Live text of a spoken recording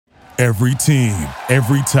Every team,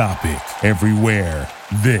 every topic, everywhere.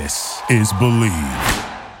 This is Believe.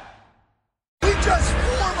 We just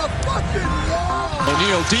form a fucking wall.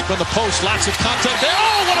 O'Neal deep in the post, lots of contact there.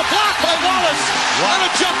 Oh, what a block by Wallace! What a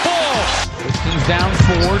jump ball! Pistons down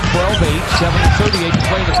 4, 12-8, 7:38 to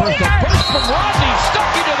play in the first. A burst from Rodney, stuck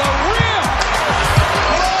into the rim.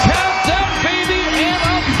 Count that baby and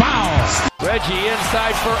a foul. Reggie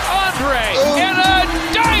inside for Andre and a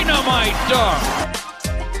dynamite dunk.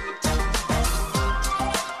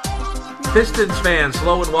 Pistons fans,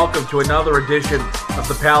 hello and welcome to another edition of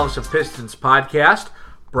the Palace of Pistons podcast.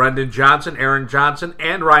 Brendan Johnson, Aaron Johnson,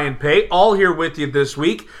 and Ryan Pay all here with you this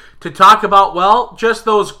week to talk about, well, just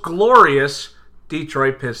those glorious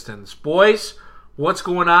Detroit Pistons. Boys, what's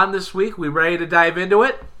going on this week? We ready to dive into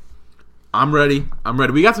it? I'm ready.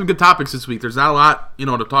 We got some good topics this week. There's not a lot,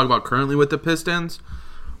 to talk about currently with the Pistons,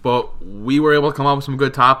 but we were able to come up with some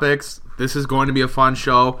good topics. This is going to be a fun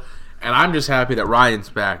show. And I'm just happy that Ryan's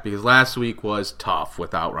back because last week was tough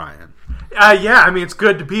without Ryan. It's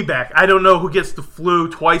good to be back. I don't know who gets the flu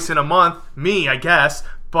twice in a month. Me, I guess.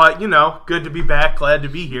 But, good to be back. Glad to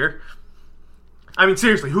be here. I mean,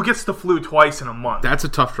 seriously, who gets the flu twice in a month? That's a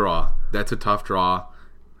tough draw.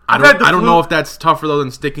 I don't know if that's tougher, though, than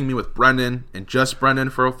sticking me with Brendan and just Brendan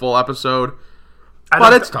for a full episode.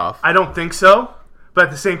 But it's tough. I don't think so. But at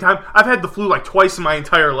the same time, I've had the flu like twice in my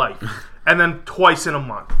entire life. And then twice in a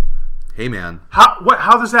month. Hey man,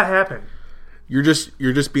 how does that happen? You're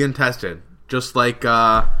just being tested, just like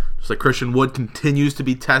Christian Wood continues to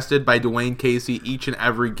be tested by Dwayne Casey each and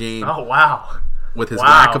every game. Oh wow, with his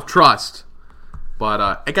lack of trust.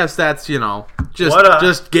 But I guess that's letting it out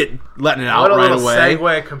right away.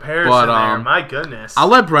 Segue comparison there. My goodness. I'll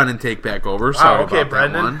let Brendan take back over. Sorry okay, about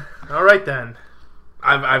Brendan. That one. All right then.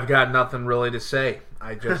 I've got nothing really to say.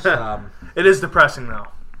 I just it is depressing though.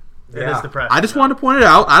 It is depressing. I just wanted to point it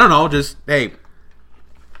out. I don't know. Hey.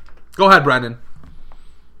 Go ahead, Brendan.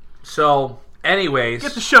 So, anyways.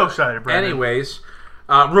 Get the show started, Brendan.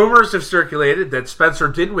 Rumors have circulated that Spencer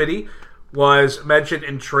Dinwiddie was mentioned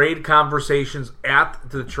in trade conversations at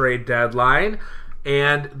the trade deadline.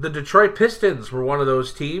 And the Detroit Pistons were one of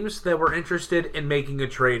those teams that were interested in making a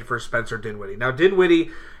trade for Spencer Dinwiddie. Now, Dinwiddie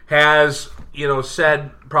has,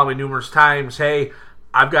 said probably numerous times, hey,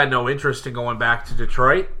 I've got no interest in going back to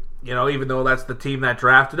Detroit. Even though that's the team that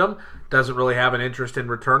drafted him, doesn't really have an interest in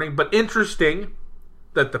returning. But interesting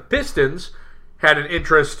that the Pistons had an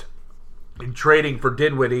interest in trading for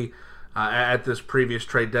Dinwiddie at this previous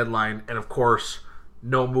trade deadline. And, of course,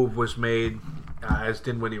 no move was made as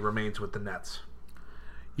Dinwiddie remains with the Nets.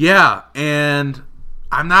 Yeah, and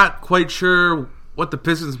I'm not quite sure what the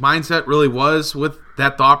Pistons' mindset really was with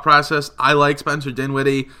that thought process. I like Spencer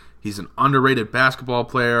Dinwiddie. He's an underrated basketball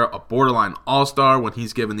player, a borderline all-star when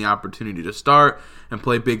he's given the opportunity to start and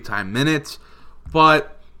play big-time minutes.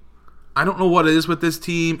 But I don't know what it is with this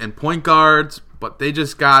team and point guards, but they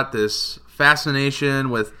just got this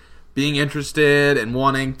fascination with being interested and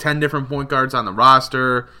wanting 10 different point guards on the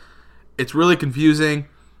roster. It's really confusing.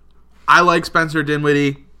 I like Spencer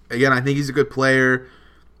Dinwiddie. Again, I think he's a good player,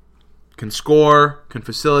 can score, can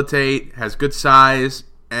facilitate, has good size,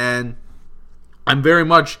 and I'm very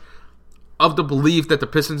much of the belief that the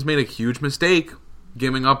Pistons made a huge mistake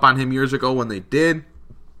giving up on him years ago when they did.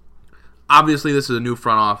 Obviously, this is a new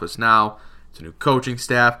front office now. It's a new coaching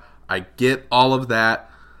staff. I get all of that.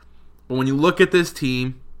 But when you look at this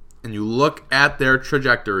team and you look at their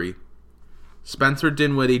trajectory, Spencer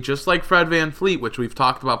Dinwiddie, just like Fred VanVleet, which we've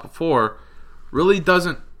talked about before, really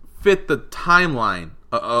doesn't fit the timeline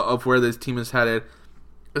of where this team is headed,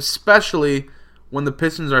 especially when the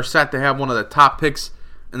Pistons are set to have one of the top picks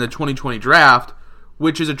in the 2020 draft,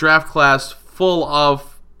 which is a draft class full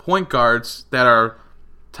of point guards that are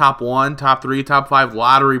top 1, top 3, top 5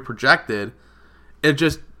 lottery projected. It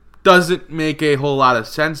just doesn't make a whole lot of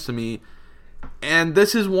sense to me. And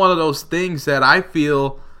this is one of those things that I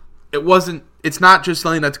feel it's not just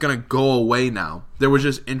something that's going to go away now. There was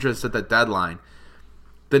just interest at the deadline.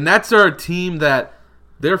 The Nets are a team that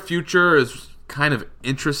their future is kind of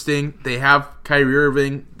interesting. They have Kyrie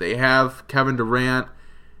Irving, they have Kevin Durant,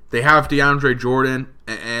 they have DeAndre Jordan,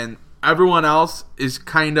 and everyone else is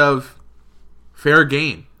kind of fair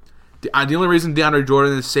game. The only reason DeAndre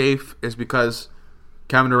Jordan is safe is because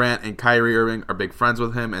Kevin Durant and Kyrie Irving are big friends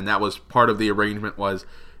with him, and that was part of the arrangement was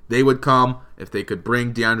they would come if they could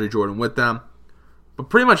bring DeAndre Jordan with them. But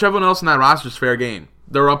pretty much everyone else in that roster is fair game.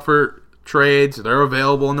 They're up for trades, they're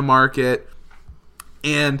available in the market,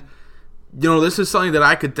 and this is something that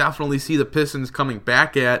I could definitely see the Pistons coming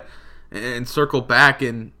back at and circle back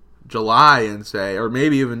in July and say, or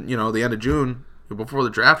maybe even, the end of June before the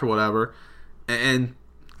draft or whatever, and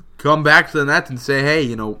come back to the Nets and say,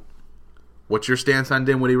 hey, what's your stance on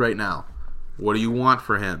Dinwiddie right now? What do you want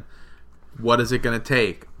for him? What is it going to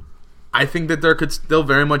take? I think that there could still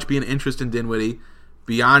very much be an interest in Dinwiddie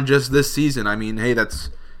beyond just this season.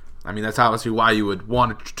 That's obviously why you would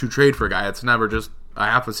want to trade for a guy. It's never just a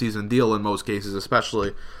half a season deal in most cases,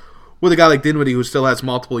 especially with a guy like Dinwiddie who still has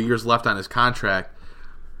multiple years left on his contract.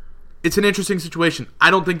 It's an interesting situation.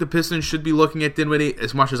 I don't think the Pistons should be looking at Dinwiddie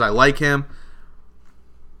as much as I like him,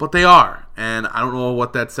 but they are. And I don't know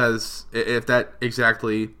what that says, if that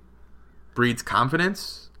exactly breeds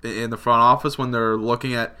confidence in the front office when they're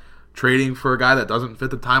looking at trading for a guy that doesn't fit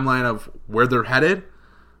the timeline of where they're headed.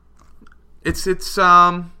 It's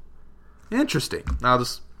interesting.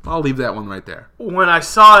 I'll leave that one right there. When I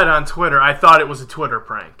saw it on Twitter, I thought it was a Twitter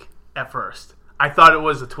prank at first. I thought it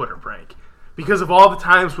was a Twitter prank because of all the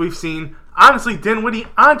times we've seen, honestly, Dinwiddie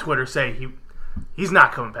on Twitter say he's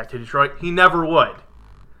not coming back to Detroit. He never would.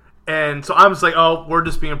 And so I was like, oh, we're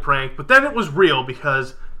just being pranked. But then it was real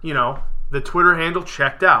because, the Twitter handle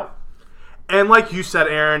checked out. And like you said,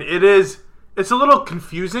 Aaron, it's a little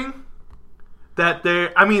confusing that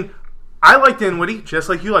I like Dinwiddie just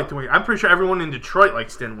like you like Dinwiddie. I'm pretty sure everyone in Detroit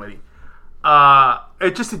likes Dinwiddie.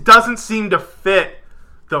 It doesn't seem to fit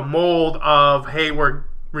the mold of, hey, we're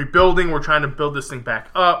rebuilding, we're trying to build this thing back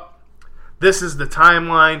up. This is the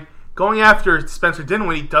timeline. Going after Spencer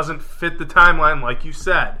Dinwiddie doesn't fit the timeline like you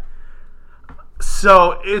said.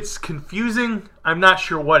 So it's confusing. I'm not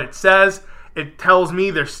sure what it says. It tells me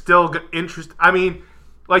they're still interested.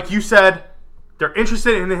 Like you said, they're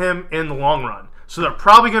interested in him in the long run. So they're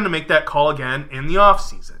probably going to make that call again in the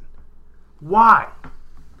offseason. Why?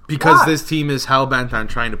 Because this team is hell-bent on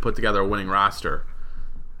trying to put together a winning roster.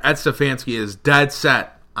 Ed Stefanski is dead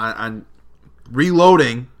set on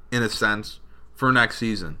reloading, in a sense, for next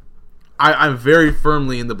season. I'm very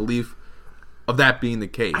firmly in the belief of that being the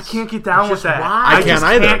case. I can't get down with that. Why? I can't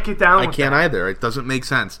either. Can't get down with that. I can't either. It doesn't make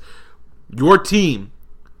sense. Your team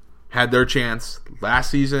had their chance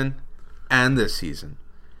last season and this season.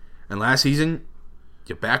 And last season,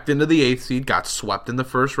 you backed into the 8th seed, got swept in the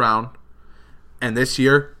first round. And this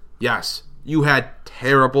year, yes, you had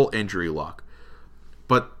terrible injury luck.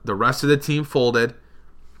 But the rest of the team folded.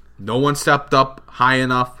 No one stepped up high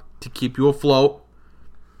enough to keep you afloat.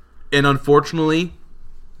 And unfortunately,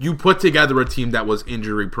 you put together a team that was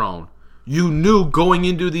injury prone. You knew going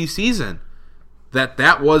into the season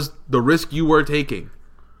that was the risk you were taking.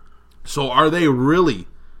 So are they really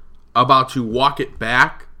about to walk it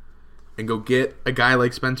back and go get a guy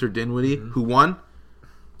like Spencer Dinwiddie, who, one,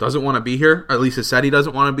 doesn't want to be here, or at least has said he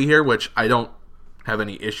doesn't want to be here, which I don't have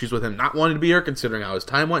any issues with him not wanting to be here considering how his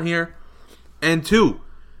time went here. And two,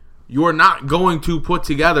 you are not going to put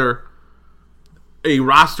together a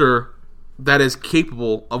roster that is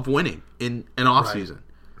capable of winning in an offseason.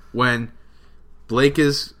 Right. When Blake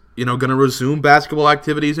is, going to resume basketball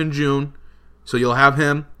activities in June, so you'll have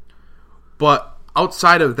him. But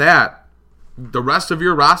outside of that, the rest of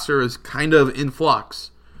your roster is kind of in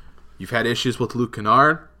flux. You've had issues with Luke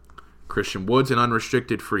Kennard, Christian Wood's an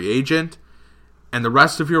unrestricted free agent, and the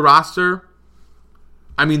rest of your roster,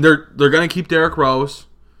 they're going to keep Derrick Rose,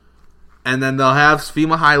 and then they'll have Svi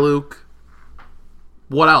Mykhailiuk.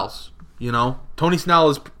 What else? Tony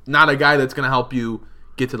Snell is not a guy that's going to help you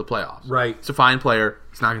get to the playoffs. Right. He's a fine player.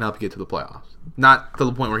 He's not going to help you get to the playoffs. Not to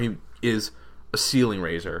the point where he is a ceiling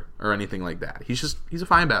raiser or anything like that. He's a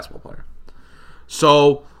fine basketball player.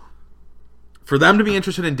 So, for them to be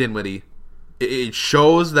interested in Dinwiddie, it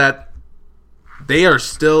shows that they are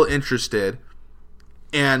still interested,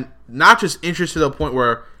 and not just interested to the point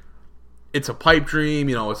where it's a pipe dream,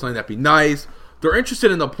 it's something that'd be nice. They're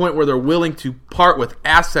interested in the point where they're willing to part with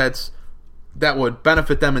assets that would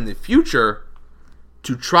benefit them in the future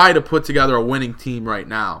to try to put together a winning team right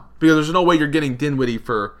now. Because there's no way you're getting Dinwiddie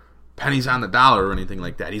for pennies on the dollar or anything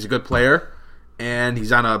like that. He's a good player, and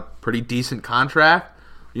he's on a pretty decent contract.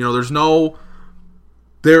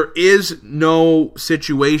 There is no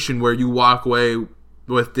situation where you walk away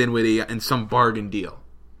with Dinwiddie in some bargain deal.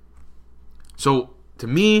 So, to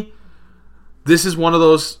me, this is one of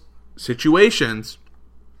those situations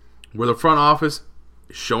where the front office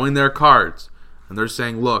is showing their cards, and they're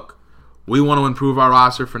saying, look, we want to improve our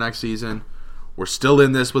roster for next season. We're still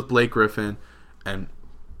in this with Blake Griffin and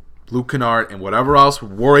Luke Kennard and whatever else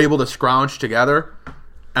we're able to scrounge together,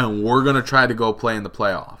 and we're going to try to go play in the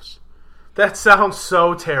playoffs. That sounds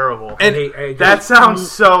so terrible. And that sounds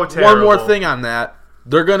so terrible. One more thing on that.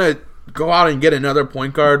 They're going to go out and get another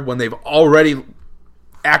point guard when they've already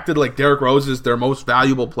acted like Derrick Rose is their most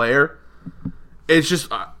valuable player. It's just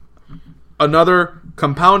another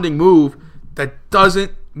compounding move that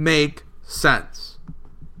doesn't make sense.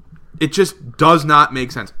 It just does not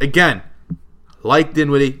make sense. Again, like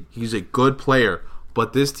Dinwiddie, he's a good player,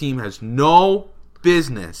 but this team has no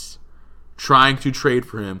business trying to trade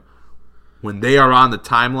for him when they are on the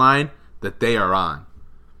timeline that they are on.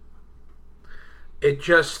 It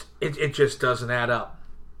just doesn't add up.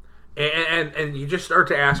 And you just start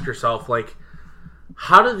to ask yourself, like,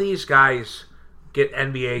 how do these guys get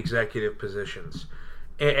NBA executive positions?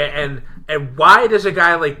 And why does a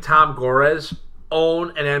guy like Tom Gores own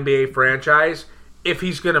an NBA franchise if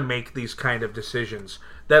he's going to make these kind of decisions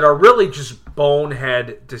that are really just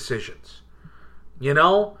bonehead decisions? You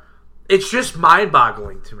know? It's just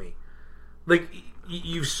mind-boggling to me. Like,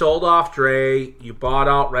 you sold off Dre, you bought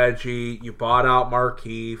out Reggie, you bought out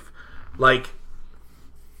Markieff. Like,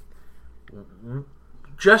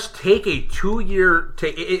 just take a 2-year...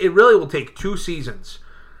 It really will take 2 seasons,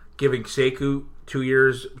 giving Sekou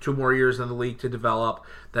 2 more years in the league to develop.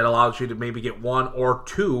 That allows you to maybe get 1 or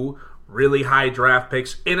 2 really high draft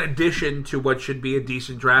picks in addition to what should be a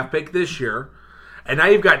decent draft pick this year. And now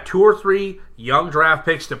you've got 2 or 3 young draft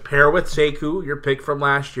picks to pair with Sekou, your pick from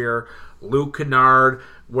last year, Luke Kennard.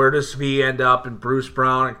 Where does he end up? And Bruce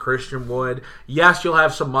Brown and Christian Wood. Yes, you'll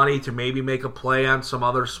have some money to maybe make a play on some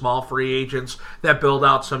other small free agents that build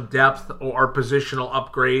out some depth or positional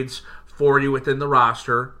upgrades for you within the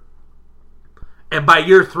roster. And by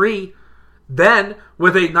year 3, then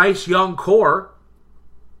with a nice young core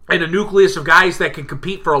and a nucleus of guys that can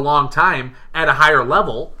compete for a long time at a higher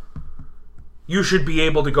level, you should be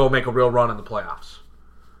able to go make a real run in the playoffs.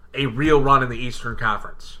 A real run in the Eastern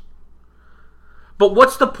Conference. But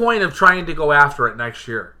what's the point of trying to go after it next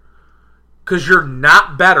year? Because you're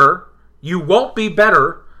not better. You won't be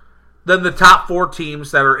better than the top 4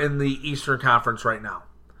 teams that are in the Eastern Conference right now.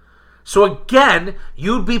 So again,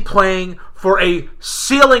 you'd be playing for a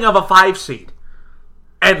ceiling of a 5 seed.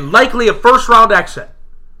 And likely a first round exit.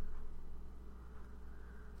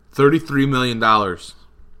 $33 million.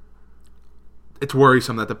 It's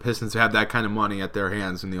worrisome that the Pistons have that kind of money at their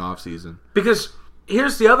hands in the offseason. Because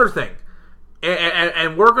here's the other thing.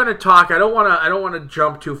 And we're going to talk. I don't want to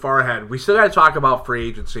jump too far ahead. We still got to talk about free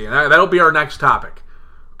agency, and that'll be our next topic.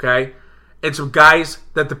 Okay, and some guys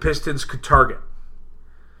that the Pistons could target.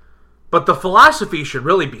 But the philosophy should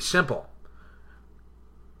really be simple.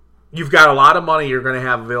 You've got a lot of money you're going to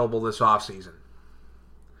have available this offseason.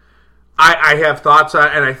 I have thoughts on,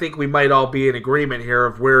 and I think we might all be in agreement here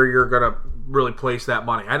of where you're going to really place that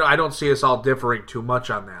money. I don't see us all differing too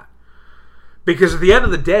much on that. Because at the end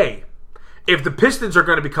of the day, if the Pistons are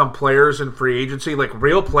going to become players in free agency, like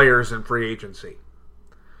real players in free agency,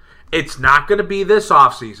 it's not going to be this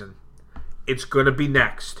offseason. It's going to be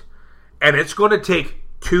next. And it's going to take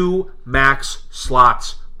 2 max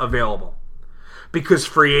slots available. Because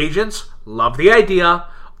free agents love the idea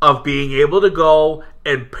of being able to go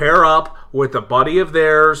and pair up with a buddy of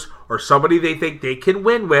theirs or somebody they think they can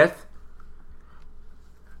win with.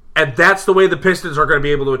 And that's the way the Pistons are going to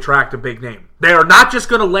be able to attract a big name. They are not just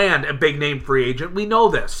going to land a big name free agent. We know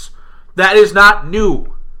this. That is not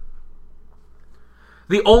new.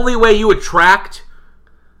 The only way you attract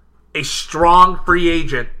a strong free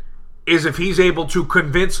agent is if he's able to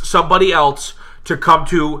convince somebody else to come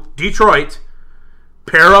to Detroit,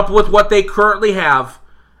 pair up with what they currently have,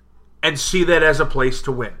 and see that as a place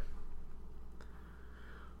to win.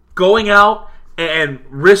 Going out and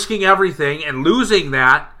risking everything and losing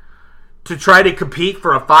that to try to compete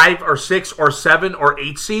for a 5 or 6 or 7 or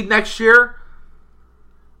 8 seed next year,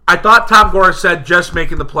 I thought Tom Gores said just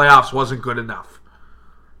making the playoffs wasn't good enough.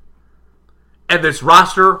 And this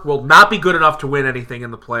roster will not be good enough to win anything in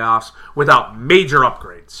the playoffs without major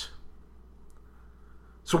upgrades.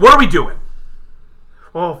 So what are we doing?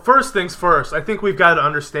 Well, first things first, I think we've got to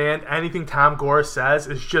understand anything Tom Gores says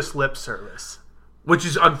is just lip service. Which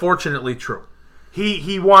is unfortunately true.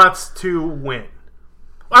 He wants to win.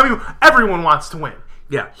 I mean, everyone wants to win.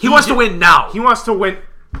 Yeah, he wants to win now. He wants to win.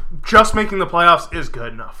 Just making the playoffs is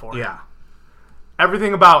good enough for him. Yeah.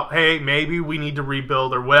 Everything about, hey, maybe we need to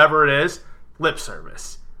rebuild or whatever it is, lip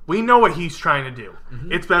service. We know what he's trying to do.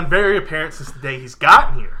 Mm-hmm. It's been very apparent since the day he's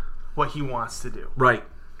gotten here what he wants to do. Right.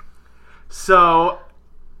 So,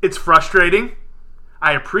 it's frustrating.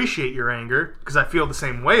 I appreciate your anger because I feel the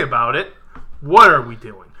same way about it. What are we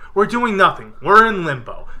doing? We're doing nothing. We're in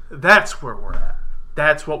limbo. That's where we're at.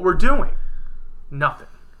 That's what we're doing. Nothing.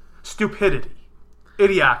 Stupidity.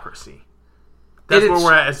 Idiocracy. That's where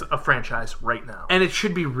we're at as a franchise right now. And it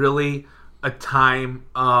should be really a time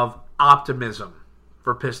of optimism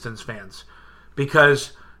for Pistons fans.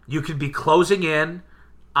 Because you could be closing in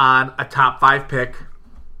on a top 5 pick.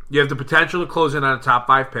 You have the potential to close in on a top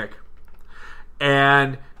 5 pick.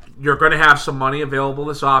 And You're going to have some money available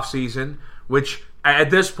this offseason, which at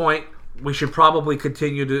this point we should probably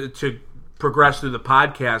continue to progress through the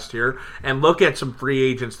podcast here and look at some free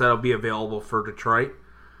agents that'll be available for Detroit.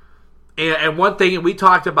 And one thing, and we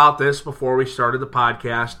talked about this before we started the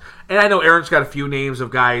podcast, and I know Aaron's got a few names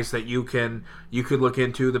of guys that you could look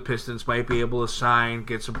into. The Pistons might be able to sign,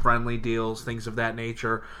 get some friendly deals, things of that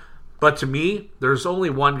nature. But to me, there's only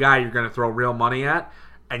one guy you're going to throw real money at,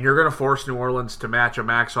 and you're going to force New Orleans to match a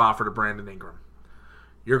max offer to Brandon Ingram.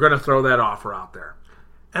 You're going to throw that offer out there.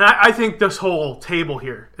 And I think this whole table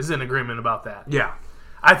here is in agreement about that. Yeah.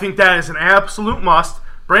 I think that is an absolute must.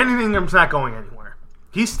 Brandon Ingram's not going anywhere.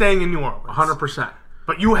 He's staying in New Orleans. 100%.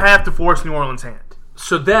 But you have to force New Orleans' hand.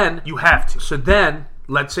 So then... You have to. So then,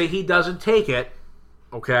 let's say he doesn't take it,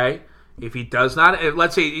 okay? If he does not...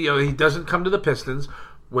 Let's say he doesn't come to the Pistons,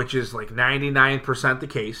 which is like 99% the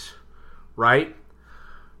case, right?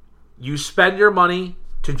 You spend your money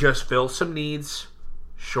to just fill some needs,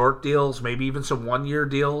 short deals, maybe even some one-year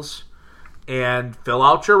deals, and fill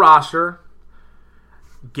out your roster,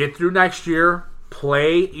 get through next year,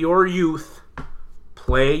 play your youth,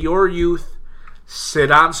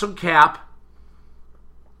 sit on some cap.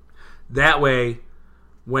 That way,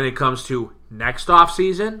 when it comes to next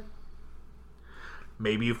offseason,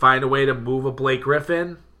 maybe you find a way to move a Blake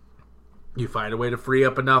Griffin. You find a way to free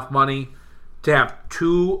up enough money to have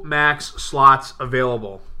 2 max slots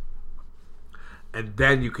available. And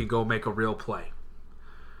then you can go make a real play.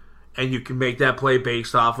 And you can make that play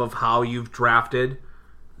based off of how you've drafted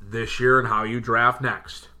this year and how you draft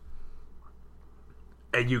next.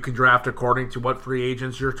 And you can draft according to what free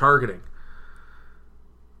agents you're targeting.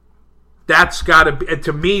 That's got to be,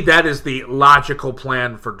 to me, that is the logical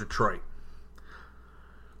plan for Detroit.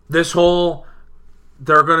 This whole,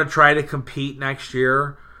 they're going to try to compete next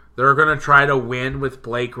year. They're going to try to win with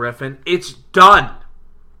Blake Griffin. It's done.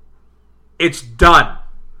 It's done.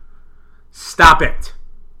 Stop it.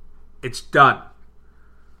 It's done.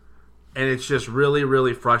 And it's just really,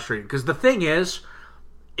 really frustrating. Because the thing is,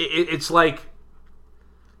 it's like,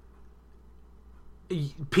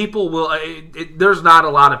 people will... there's not a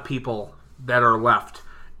lot of people that are left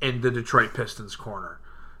in the Detroit Pistons corner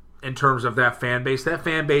in terms of that fan base. That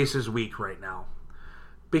fan base is weak right now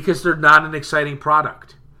because they're not an exciting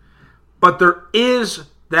product. But there is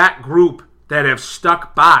that group that have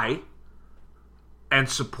stuck by and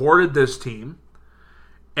supported this team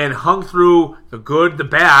and hung through the good, the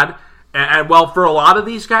bad. And well, for a lot of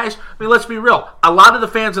these guys, I mean, let's be real. A lot of the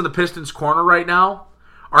fans in the Pistons corner right now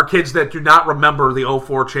are kids that do not remember the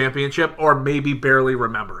 2004 championship or maybe barely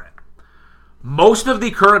remember it. Most of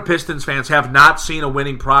the current Pistons fans have not seen a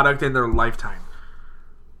winning product in their lifetime.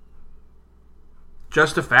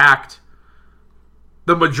 Just a fact.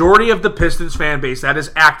 The majority of the Pistons fan base that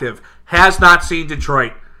is active has not seen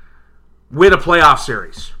Detroit win a playoff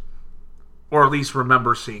series. Or at least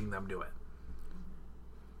remember seeing them do it.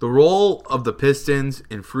 The role of the Pistons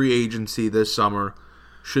in free agency this summer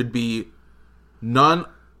should be none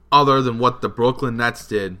other than what the Brooklyn Nets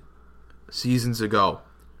did seasons ago.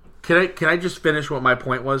 Can I just finish what my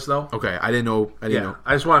point was, though? Okay, I didn't know.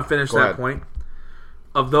 I just want to finish that point.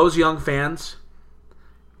 Of those young fans,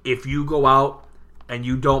 if you go out and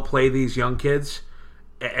you don't play these young kids,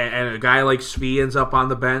 and a guy like Svi ends up on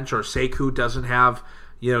the bench, or Sekou doesn't have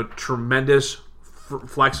tremendous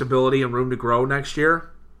flexibility and room to grow next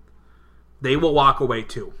year, they will walk away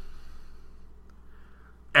too.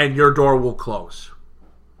 And your door will close.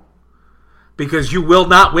 Because you will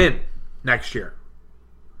not win next year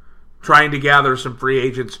trying to gather some free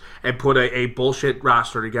agents and put a bullshit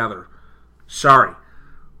roster together. Sorry.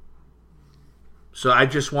 So I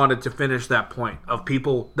just wanted to finish that point of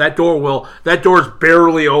people. That door's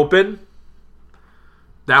barely open.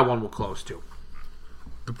 That one will close too.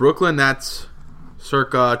 The Brooklyn Nets,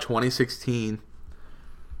 circa 2016,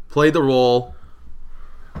 played the role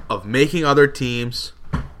of making other teams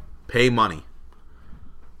pay money.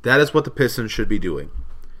 That is what the Pistons should be doing.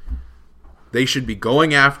 They should be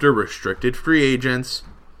going after restricted free agents,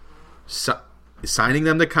 signing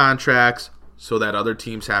them to contracts so that other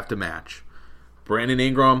teams have to match. Brandon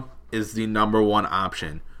Ingram is the number one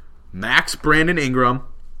option. Max Brandon Ingram,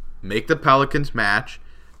 make the Pelicans match,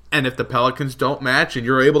 and if the Pelicans don't match and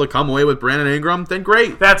you're able to come away with Brandon Ingram, then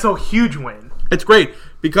great. That's a huge win. It's great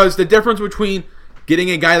because the difference between getting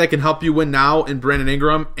a guy that can help you win now in Brandon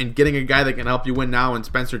Ingram and getting a guy that can help you win now in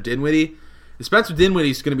Spencer Dinwiddie is Spencer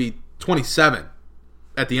Dinwiddie is going to be 27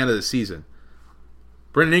 at the end of the season.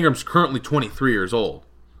 Brandon Ingram's currently 23 years old.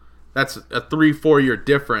 That's a 3-4 year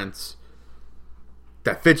difference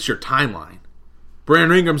that fits your timeline.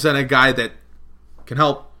 Brandon Ingram's then a guy that can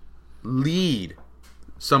help lead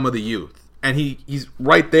some of the youth. And he's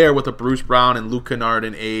right there with a Bruce Brown and Luke Kennard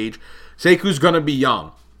in age. Sekou's going to be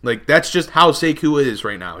young. Like, that's just how Sekou is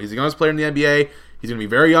right now. He's the youngest player in the NBA. He's going to be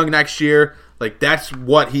very young next year. Like, that's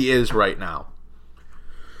what he is right now.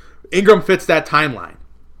 Ingram fits that timeline.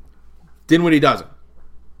 Dinwiddie doesn't.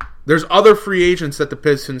 There's other free agents that the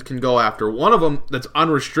Pistons can go after. One of them that's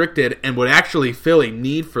unrestricted and would actually fill a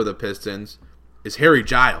need for the Pistons is Harry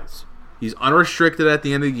Giles. He's unrestricted at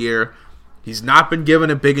the end of the year. He's not been given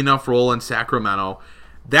a big enough role in Sacramento.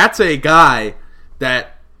 That's a guy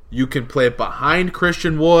that you can play behind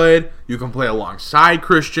Christian Wood. You can play alongside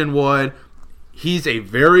Christian Wood. He's a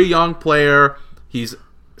very young player. He's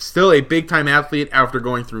still a big-time athlete after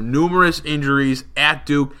going through numerous injuries at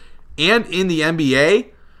Duke and in the NBA.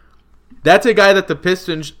 That's a guy that the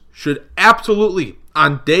Pistons should absolutely,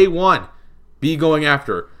 on day one, be going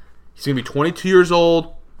after. He's going to be 22 years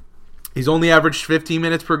old. He's only averaged 15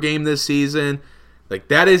 minutes per game this season. Like,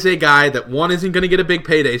 that is a guy that, one, isn't going to get a big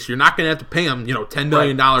payday, so you're not going to have to pay him, $10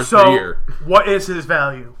 million per year. What is his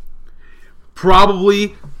value?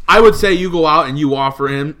 Probably, I would say you go out and you offer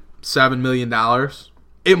him $7 million.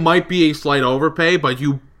 It might be a slight overpay, but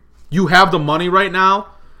you have the money right now.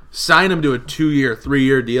 Sign him to a 2-year,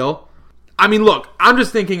 3-year deal. I mean, look, I'm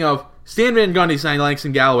just thinking of Stan Van Gundy signed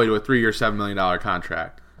Langston Galloway to a 3-year, $7 million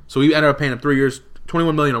contract. So we ended up paying him 3 years,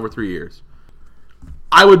 $21 million over 3 years.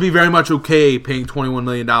 I would be very much okay paying $21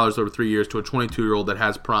 million over 3 years to a 22-year-old that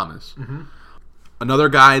has promise. Mm-hmm. Another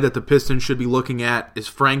guy that the Pistons should be looking at is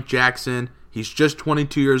Frank Jackson. He's just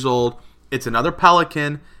 22 years old. It's another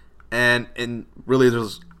Pelican, and really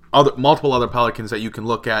there's multiple other Pelicans that you can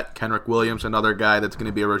look at. Kenrick Williams, another guy that's going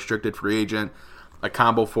to be a restricted free agent, a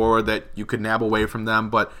combo forward that you could nab away from them.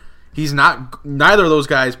 But he's not, neither of those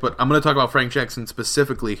guys, but I'm going to talk about Frank Jackson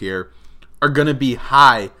specifically here, are going to be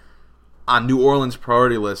high on New Orleans'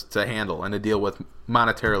 priority list to handle and to deal with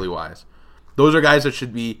monetarily wise. Those are guys that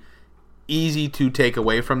should be easy to take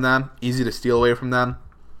away from them, easy to steal away from them.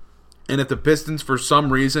 And if the Pistons, for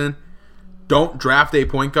some reason, don't draft a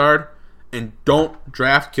point guard and don't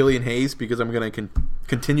draft Killian Hayes, because I'm going to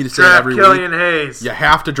continue to say it every Killian week. Hayes. You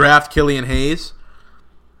have to draft Killian Hayes.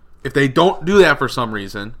 If they don't do that for some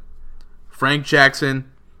reason, Frank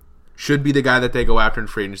Jackson should be the guy that they go after in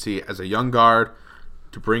free agency as a young guard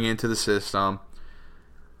to bring into the system.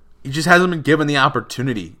 He just hasn't been given the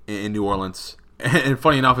opportunity in New Orleans. And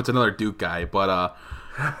funny enough, it's another Duke guy, but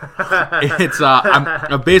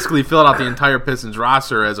I'm basically filled out the entire Pistons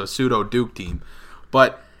roster as a pseudo Duke team.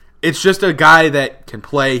 But it's just a guy that can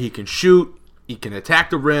play, he can shoot, he can attack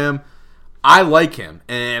the rim. I like him,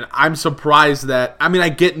 and I'm surprised that, I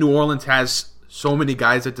get New Orleans has so many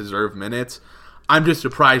guys that deserve minutes. I'm just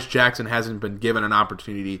surprised Jackson hasn't been given an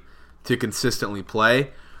opportunity to consistently play.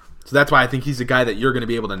 So that's why I think he's a guy that you're going to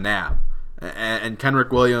be able to nab. And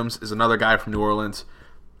Kenrick Williams is another guy from New Orleans,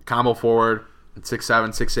 combo forward, 6'7",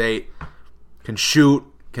 6'8", can shoot,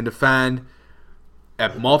 can defend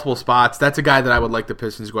at multiple spots. That's a guy that I would like the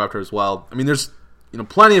Pistons to go after as well. There's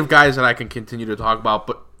plenty of guys that I can continue to talk about,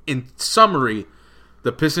 but in summary,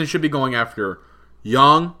 the Pistons should be going after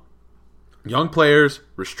young players,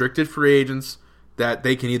 restricted free agents that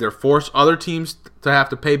they can either force other teams to have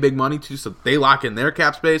to pay big money to so they lock in their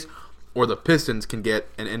cap space, or the Pistons can get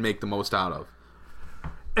and make the most out of.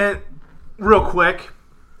 And real quick,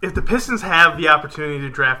 if the Pistons have the opportunity to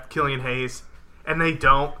draft Killian Hayes and they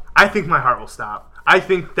don't, I think my heart will stop. I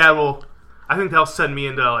think that'll send me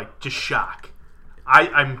into just shock.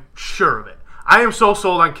 I'm sure of it. I am so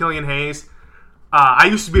sold on Killian Hayes. I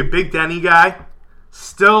used to be a big Denny guy.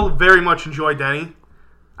 Still very much enjoy Denny,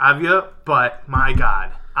 but my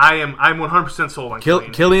God, I'm 100% sold on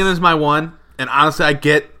Killian. Killian is my one, and honestly, I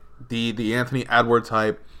get the Anthony Edwards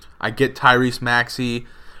hype. I get Tyrese Maxey.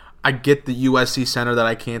 I get the USC center that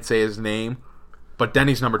I can't say his name, but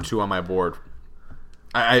Denny's number 2 on my board.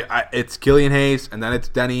 It's Killian Hayes, and then it's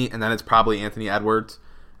Denny, and then it's probably Anthony Edwards,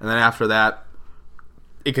 and then after that,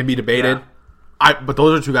 it can be debated. Yeah. But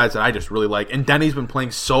those are 2 guys that I just really like, and Denny's been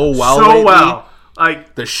playing so well lately.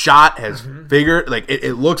 The shot has figured,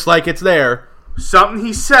 it looks like it's there. Something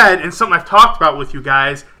he said, and something I've talked about with you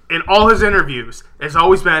guys in all his interviews, has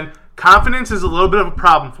always been, confidence is a little bit of a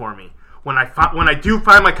problem for me. When I do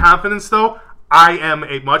find my confidence, though, I am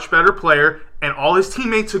a much better player, and all his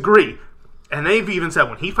teammates agree. And they've even said,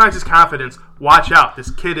 when he finds his confidence, watch out,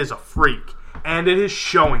 this kid is a freak. And it is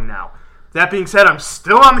showing now. That being said, I'm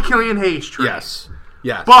still on the Killian Hayes train. Yes.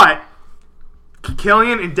 But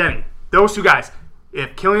Killian and Denny, those 2 guys,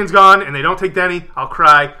 if Killian's gone and they don't take Denny, I'll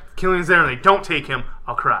cry. If Killian's there and they don't take him,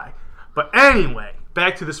 I'll cry. But anyway,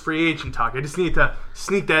 back to this free agent talk. I just need to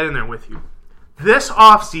sneak that in there with you. This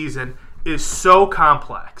offseason is so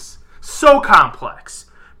complex. So complex.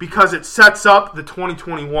 Because it sets up the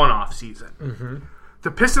 2021 offseason. Mm-hmm.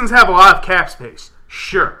 The Pistons have a lot of cap space.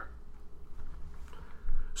 Sure.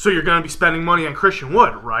 So you're going to be spending money on Christian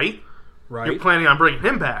Wood, right? Right. You're planning on bringing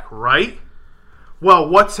him back, right? Well,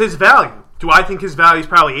 what's his value? Do I think his value is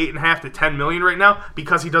probably $8.5 to $10 million right now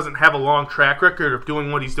because he doesn't have a long track record of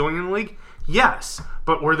doing what he's doing in the league? Yes.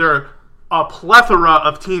 But were there a plethora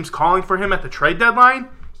of teams calling for him at the trade deadline?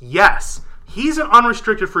 Yes. He's an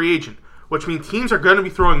unrestricted free agent, which means teams are going to be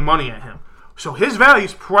throwing money at him. So his value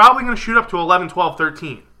is probably going to shoot up to 11, 12,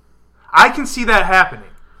 13. I can see that happening.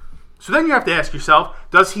 So then you have to ask yourself,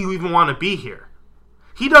 does he even want to be here?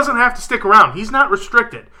 He doesn't have to stick around. He's not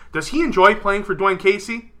restricted. Does he enjoy playing for Dwayne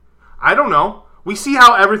Casey? I don't know. We see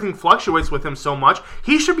how everything fluctuates with him so much.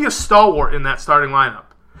 He should be a stalwart in that starting lineup.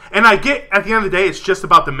 And I get, at the end of the day, it's just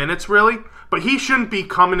about the minutes, really. But he shouldn't be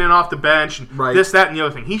coming in off the bench and this, that, and the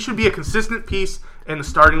other thing. He should be a consistent piece in the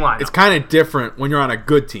starting lineup. It's kind of different when you're on a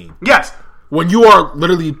good team. Yes. When you are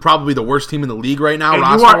literally probably the worst team in the league right now,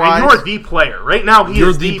 roster-wise. And you're the player. Right now,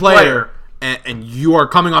 you're the player. And you are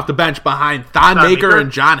coming off the bench behind Thon Maker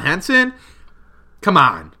and John Henson. Come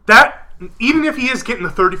on. Even if he is getting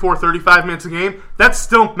the 34, 35 minutes a game, that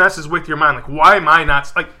still messes with your mind. Like, why am I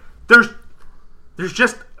not... Like, there's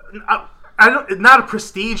just... not a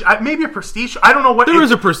prestige. Maybe a prestige. I don't know what... There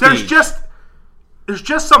is a prestige. There's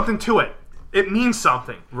just something to it. It means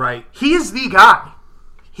something. Right. He is the guy.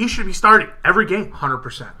 He should be starting every game.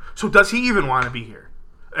 100%. So does he even want to be here?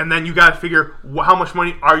 And then you got to figure how much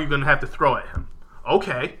money are you going to have to throw at him?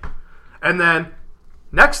 Okay. And then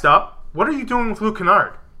next up, what are you doing with Luke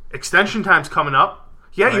Kennard? Extension time's coming up.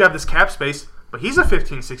 Yeah, right. You have this cap space, but he's a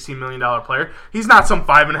 $15, $16 million player. He's not some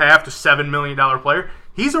 $5.5 to $7 million player.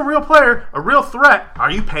 He's a real player, a real threat.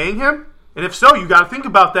 Are you paying him? And if so, you got to think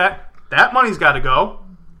about that. That money's got to go.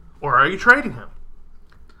 Or are you trading him?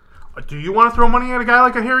 Do you want to throw money at a guy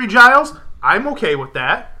like a Harry Giles? I'm okay with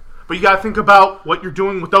that. But you got to think about what you're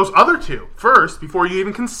doing with those other two first before you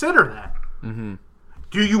even consider that. Mm-hmm.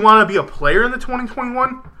 Do you want to be a player in the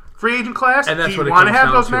 2021 free agent class? And that's do you want to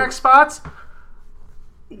have those max spots?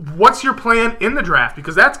 What's your plan in the draft?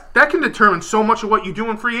 Because that can determine so much of what you do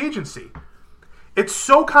in free agency. It's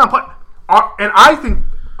so complex. And I think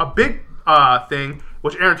a big thing,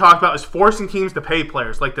 which Aaron talked about, is forcing teams to pay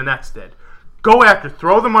players like the Nets did. Go after,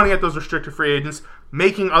 throw the money at those restricted free agents,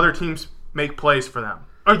 making other teams make plays for them.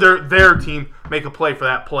 Or their team make a play for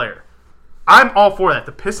that player. I'm all for that.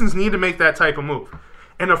 The Pistons need to make that type of move.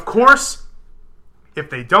 And of course, if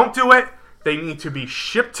they don't do it, they need to be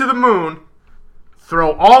shipped to the moon,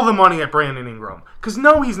 throw all the money at Brandon Ingram. Because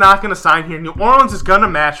no, he's not going to sign here. New Orleans is going to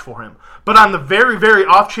match for him. But on the very, very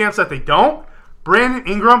off chance that they don't, Brandon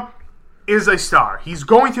Ingram is a star. He's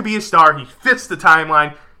going to be a star. He fits the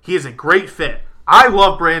timeline. He is a great fit. I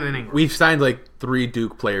love Brandon Ingram. We've signed like 3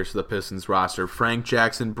 Duke players to the Pistons roster. Frank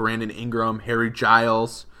Jackson, Brandon Ingram, Harry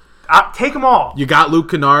Giles. Take them all. You got Luke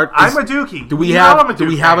Kennard. I'm a Dookie. Do we have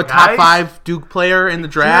a top 5 Duke player in the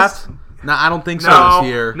draft? No, I don't think so this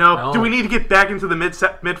year. No. Do we need to get back into the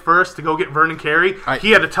mid first to go get Vernon Carey? He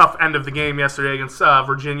had a tough end of the game yesterday against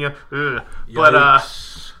Virginia. Ugh. But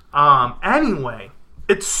anyway,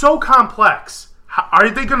 it's so complex. Are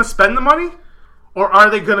they going to spend the money? Or are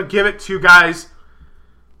they going to give it to guys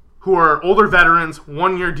who are older veterans,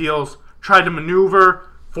 1-year deals, try to maneuver,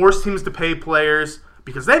 force teams to pay players?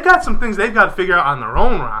 Because they've got some things they've got to figure out on their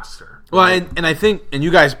own roster. Well, and I think, and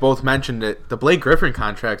you guys both mentioned it, the Blake Griffin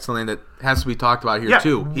contract, something that has to be talked about here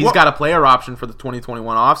too. He's got a player option for the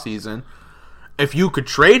 2021 offseason. If you could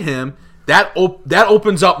trade him, that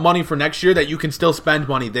opens up money for next year that you can still spend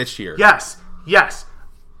money this year. Yes.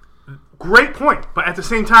 Great point. But at the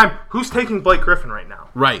same time, who's taking Blake Griffin right now?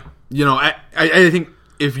 Right. You know, I think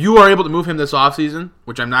if you are able to move him this offseason,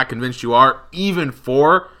 which I'm not convinced you are, even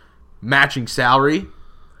for matching salary,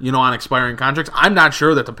 you know, on expiring contracts, I'm not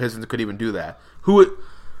sure that the Pistons could even do that. When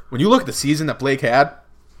you look at the season that Blake had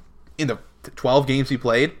in the 12 games he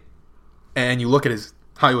played, and you look at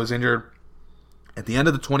how he was injured at the end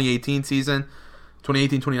of the 2018-2019 season,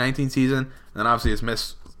 and then obviously has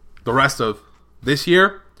missed the rest of this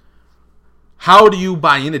year, how do you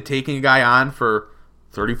buy into taking a guy on for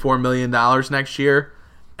 $34 million next year,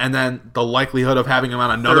 and then the likelihood of having him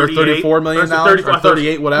on another $34 million or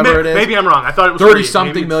 38, whatever it is? Maybe I'm wrong. I thought it was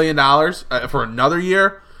 $30-something million for another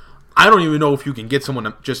year. I don't even know if you can get someone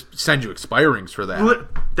to just send you expirings for that.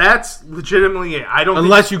 That's legitimately it.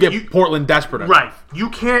 Unless you get Portland desperate. Right.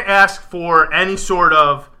 You can't ask for any sort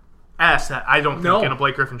of asset, I don't think, in a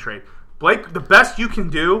Blake Griffin trade. The best you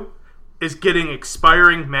can do is getting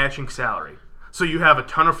expiring matching salary. So you have a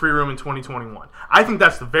ton of free room in 2021. I think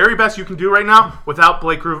that's the very best you can do right now without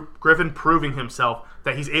Blake Griffin proving himself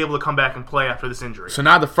that he's able to come back and play after this injury. So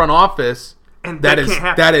now the front office And that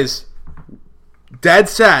can't is dead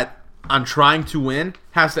set on trying to win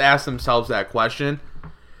has to ask themselves that question.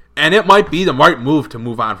 And it might be the right move to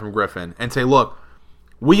move on from Griffin and say, look,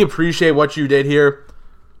 we appreciate what you did here.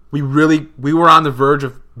 We were on the verge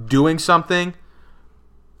of doing something,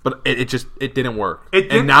 but it didn't work.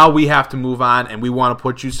 And now we have to move on, and we want to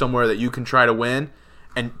put you somewhere that you can try to win.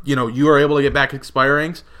 And, you are able to get back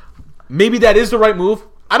expirings. Maybe that is the right move.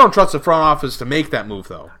 I don't trust the front office to make that move,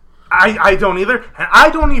 though. I don't either. And I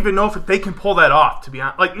don't even know if they can pull that off, to be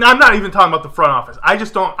honest. Like, I'm not even talking about the front office. I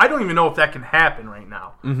don't even know if that can happen right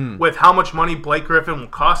now. Mm-hmm. With how much money Blake Griffin will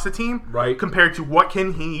cost the team, right, compared to what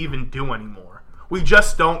can he even do anymore. We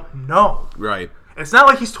just don't know. Right. It's not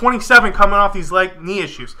like he's 27 coming off these knee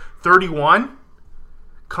issues. 31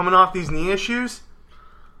 coming off these knee issues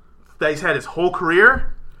that he's had his whole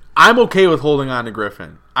career. I'm okay with holding on to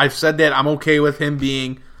Griffin. I've said that I'm okay with him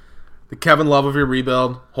being the Kevin Love of your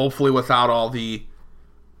rebuild, hopefully without all the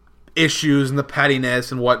issues and the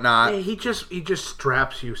pettiness and whatnot. He just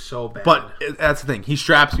straps you so bad. But that's the thing. He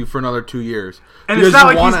straps you for another 2 years. And because it's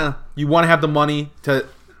not you want to have the money to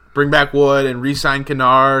bring back Wood and re-sign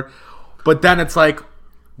Kennard. But then it's like,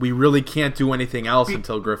 we really can't do anything else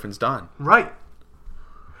until Griffin's done. Right.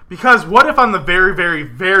 Because what if on the very, very,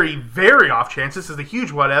 very, very off chance, this is a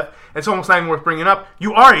huge what if, it's almost not even worth bringing up,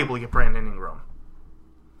 you are able to get Brandon Ingram.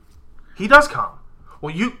 He does come.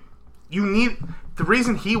 Well, you need, the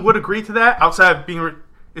reason he would agree to that, outside of being,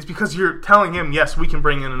 is because you're telling him, yes, we can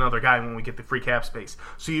bring in another guy when we get the free cap space.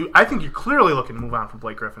 So I think you're clearly looking to move on from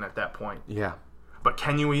Blake Griffin at that point. Yeah. But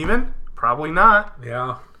can you even? Probably not.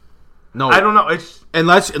 Yeah. No, I don't know.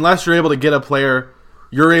 Unless you're able to get a player,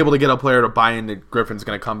 to buy into Griffin's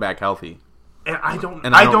going to come back healthy. And I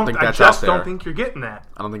just don't think you're getting that.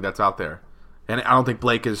 I don't think that's out there, and I don't think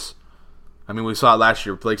Blake is. I mean, we saw it last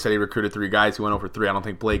year. Blake said he recruited 3 guys. He went over 3. I don't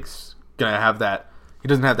think Blake's going to have that. He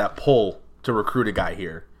doesn't have that pull to recruit a guy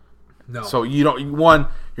here. No. So you're not going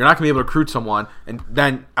to be able to recruit someone, and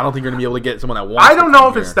then I don't think you're going to be able to get someone that wants. I don't know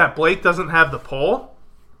if it's that Blake doesn't have the pull.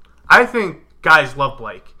 I think guys love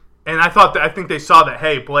Blake. And I think they saw that,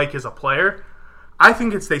 hey, Blake is a player. I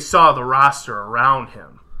think they saw the roster around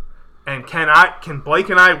him. And can Blake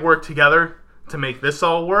and I work together to make this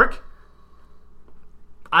all work?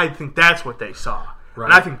 I think that's what they saw. Right.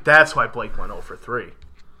 And I think that's why Blake went 0 for 3.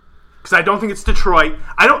 Because I don't think it's Detroit.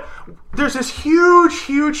 There's this huge,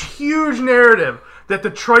 huge, huge narrative that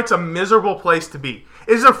Detroit's a miserable place to be.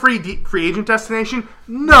 Is it a free agent destination?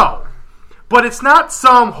 No. But it's not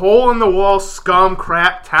some hole-in-the-wall scum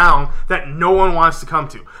crap town that no one wants to come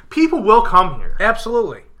to. People will come here.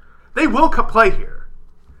 Absolutely. They will play here.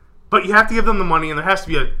 But you have to give them the money, and there has to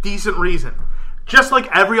be a decent reason. Just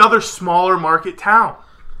like every other smaller market town.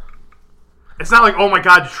 It's not like, oh my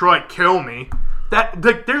God, Detroit, kill me.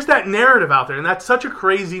 There's that narrative out there, and that's such a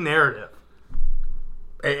crazy narrative.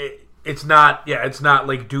 It's not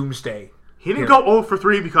like doomsday. He didn't go 0 for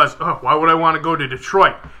 3 because, why would I want to go to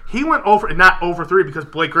Detroit? He went not 0 for 3 because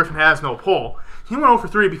Blake Griffin has no pull. He went 0 for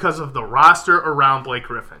 3 because of the roster around Blake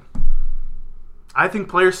Griffin. I think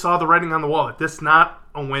players saw the writing on the wall that this is not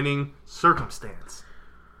a winning circumstance.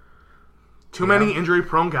 Too many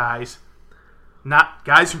injury-prone guys, not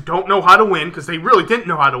guys who don't know how to win because they really didn't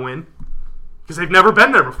know how to win because they've never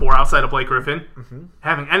been there before outside of Blake Griffin,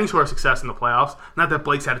 having any sort of success in the playoffs. Not that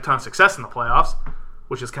Blake's had a ton of success in the playoffs,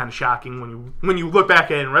 which is kind of shocking when you look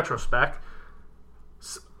back at it in retrospect.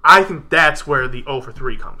 I think that's where the 0 for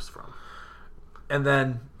 3 comes from. And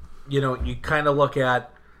then, you kind of look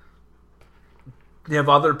at, you have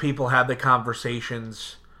other people have the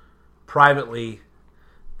conversations privately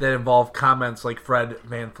that involve comments like Fred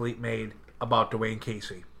VanVleet made about Dwayne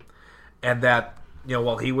Casey. And that,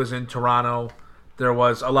 while he was in Toronto, there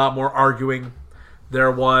was a lot more arguing.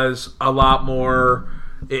 There was a lot more...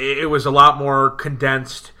 It was a lot more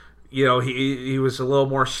condensed. He was a little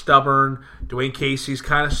more stubborn. Dwayne Casey's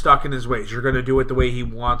kind of stuck in his ways. You're going to do it the way he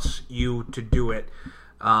wants you to do it.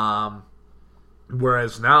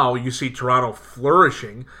 Whereas now you see Toronto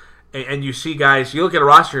flourishing, and you see guys. You look at a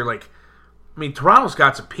roster, you're like, Toronto's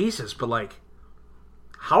got some pieces, but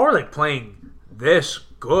how are they playing this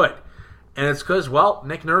good? And it's because,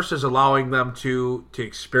 Nick Nurse is allowing them to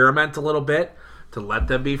experiment a little bit. To let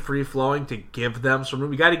them be free-flowing, to give them some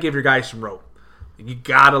room. You got to give your guys some rope. You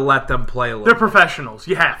got to let them play a little They're professionals.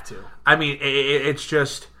 You have to. It's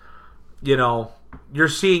just, you're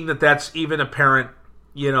seeing that's even apparent,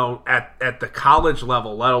 at the college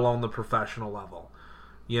level, let alone the professional level.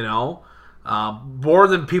 More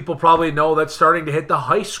than people probably know, that's starting to hit the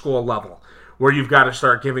high school level, where you've got to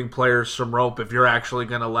start giving players some rope if you're actually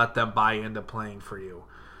going to let them buy into playing for you.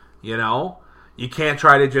 You know? You can't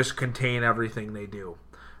try to just contain everything they do.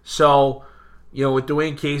 So, with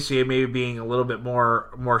Dwayne Casey maybe being a little bit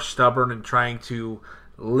more stubborn and trying to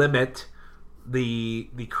limit the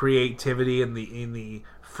creativity and the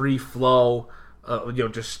free flow,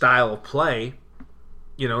 just style of play,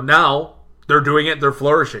 now they're doing it, they're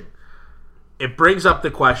flourishing. It brings up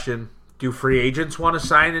the question, do free agents want to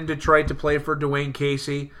sign in Detroit to play for Dwayne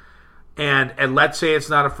Casey? And let's say it's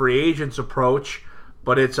not a free agent's approach,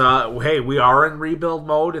 but it's, hey, we are in rebuild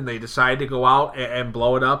mode, and they decide to go out and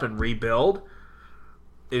blow it up and rebuild.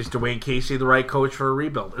 Is Dwayne Casey the right coach for a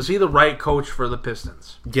rebuild? Is he the right coach for the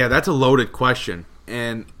Pistons? Yeah, that's a loaded question.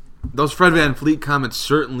 And those Fred VanVleet comments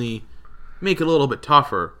certainly make it a little bit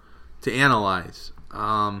tougher to analyze.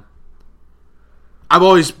 I've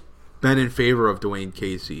always been in favor of Dwayne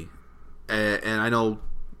Casey. And I know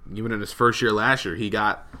even in his first year last year, he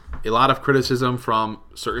got a lot of criticism from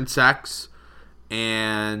certain sects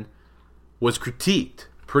and was critiqued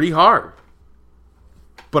pretty hard.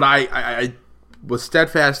 But I was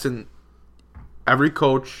steadfast in every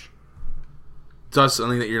coach does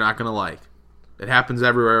something that you're not going to like. It happens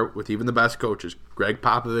everywhere with even the best coaches. Greg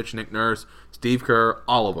Popovich, Nick Nurse, Steve Kerr,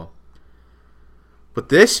 all of them. But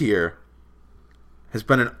this year has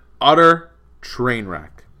been an utter train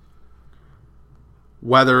wreck.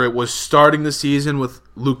 Whether it was starting the season with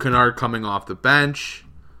Luke Kennard coming off the bench,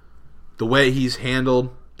 the way he's handled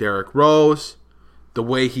Derrick Rose, the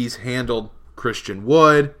way he's handled Christian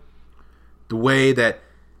Wood, the way that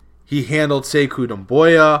he handled Sekou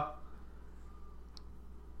Doumbouya,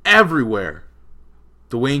 everywhere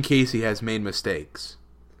Dwayne Casey has made mistakes.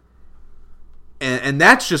 And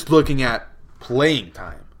that's just looking at playing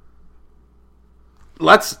time.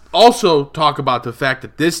 Let's also talk about the fact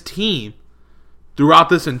that this team, throughout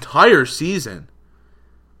this entire season,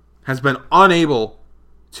 has been unable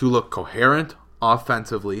to look coherent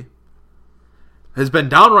offensively, has been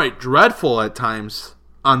downright dreadful at times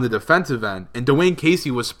on the defensive end. And Dwayne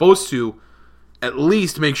Casey was supposed to at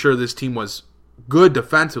least make sure this team was good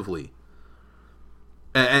defensively.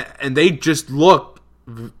 And they just look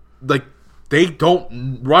like they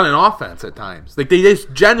don't run an offense at times. Like they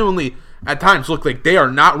just genuinely at times look like they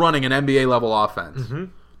are not running an NBA level offense. Mm-hmm.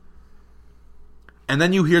 And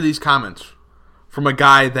then you hear these comments from a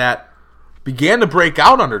guy that began to break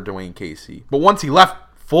out under Dwayne Casey, but once he left,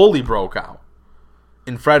 fully broke out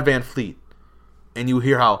in Fred VanVleet. And you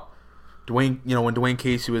hear how when Dwayne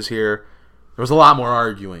Casey was here, there was a lot more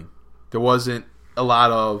arguing. There wasn't a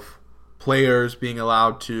lot of players being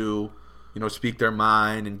allowed to, speak their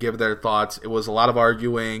mind and give their thoughts. It was a lot of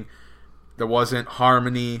arguing. There wasn't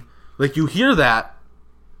harmony. Like, you hear that,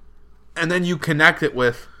 and then you connect it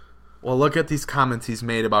with, well, look at these comments he's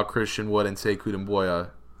made about Christian Wood and Sekou Doumbouya,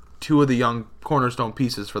 two of the young cornerstone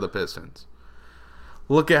pieces for the Pistons.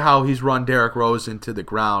 Look at how he's run Derrick Rose into the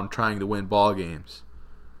ground trying to win ball games.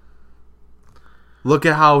 Look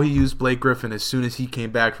at how he used Blake Griffin as soon as he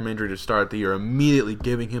came back from injury to start the year, immediately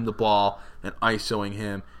giving him the ball and ISOing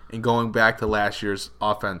him and going back to last year's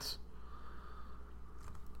offense.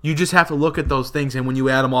 You just have to look at those things, and when you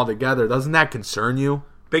add them all together, doesn't that concern you?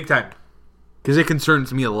 Big time. Because it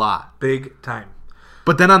concerns me a lot. Big time.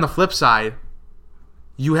 But then on the flip side,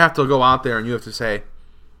 you have to go out there and you have to say,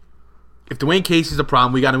 if Dwayne Casey's a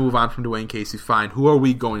problem, we got to move on from Dwayne Casey. Fine. Who are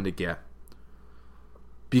we going to get?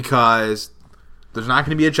 Because there's not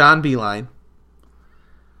going to be a John Beilein.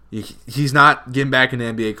 He's not getting back into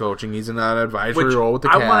NBA coaching. He's in an advisory role with the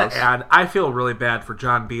Cavs. I want to add, I feel really bad for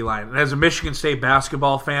John Beilein. And as a Michigan State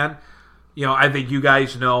basketball fan, I think you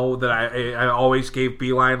guys know that I always gave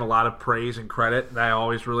Beilein a lot of praise and credit. And I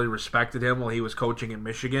always really respected him while he was coaching in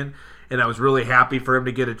Michigan. And I was really happy for him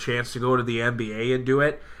to get a chance to go to the NBA and do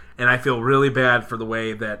it. And I feel really bad for the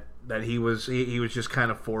way that he was just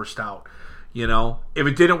kind of forced out. If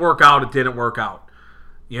it didn't work out, it didn't work out.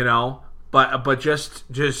 But just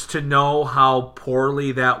to know how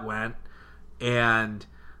poorly that went, and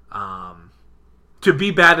to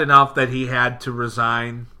be bad enough that he had to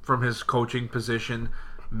resign from his coaching position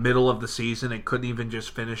middle of the season and couldn't even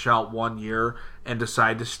just finish out 1 year and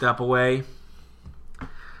decide to step away.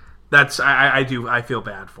 I feel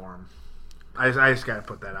bad for him. I just got to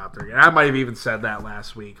put that out there again. I might have even said that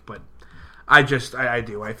last week, but I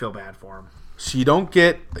do. I feel bad for him. So you don't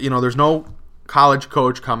get, there's no college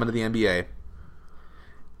coach coming to the NBA,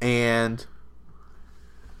 and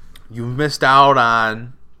you've missed out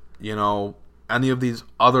on, any of these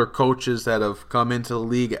other coaches that have come into the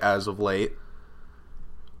league as of late.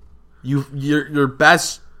 Your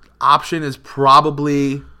best option is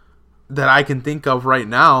probably, that I can think of right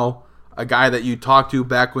now, a guy that you talked to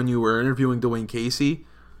back when you were interviewing Dwayne Casey,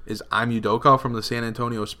 is Ime Udoka from the San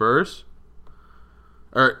Antonio Spurs.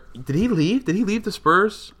 Or did he leave? Did he leave the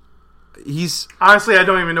Spurs? Honestly, I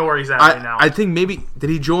don't even know where he's at right now. I think maybe, did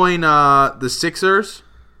he join the Sixers?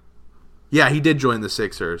 Yeah, he did join the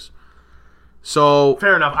Sixers. So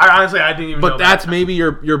fair enough. I didn't even know that. But that's maybe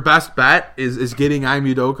your best bet is getting Ime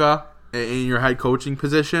Udoka in your head coaching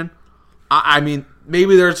position. I mean,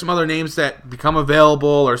 maybe there's some other names that become available,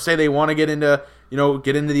 or say they want to get into the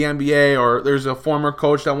NBA, or there's a former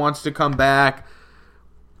coach that wants to come back.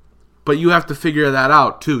 But you have to figure that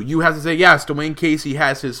out, too. You have to say, yes, Dwayne Casey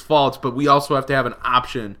has his faults, but we also have to have an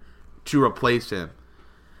option to replace him.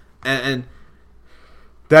 And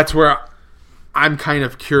that's where I'm kind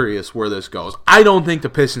of curious where this goes. I don't think the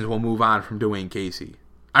Pistons will move on from Dwayne Casey.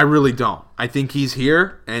 I really don't. I think he's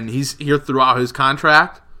here, and he's here throughout his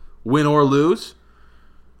contract, win or lose.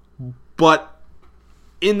 But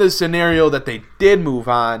in the scenario that they did move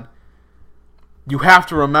on, you have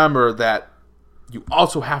to remember that you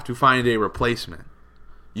also have to find a replacement.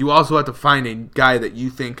 You also have to find a guy that you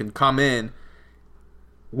think can come in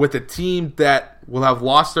with a team that will have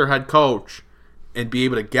lost their head coach and be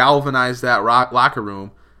able to galvanize that locker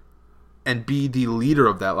room and be the leader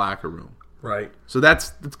of that locker room. Right. So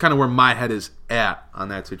that's kind of where my head is at on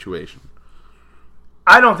that situation.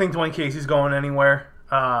 I don't think Dwayne Casey's going anywhere.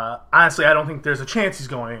 Honestly, I don't think there's a chance he's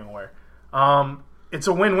going anywhere. It's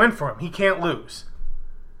a win-win for him. He can't lose.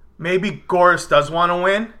 Maybe Goris does want to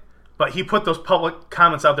win, but he put those public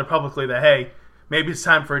comments out there publicly that, hey, maybe it's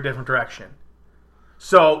time for a different direction.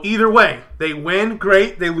 So either way, they win,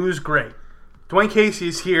 great. They lose, great. Dwayne Casey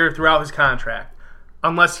is here throughout his contract,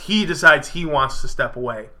 unless he decides he wants to step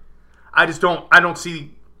away. I don't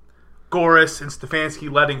see Goris and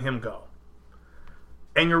Stefanski letting him go.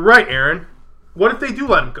 And you're right, Aaron. What if they do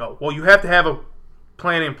let him go? Well, you have to have a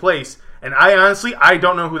plan in place. And I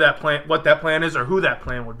don't know what that plan is, or who that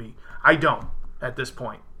plan would be. I don't at this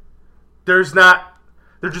point. There just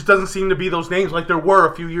doesn't seem to be those names like there were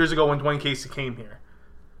a few years ago when Dwayne Casey came here.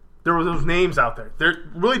 There were those names out there.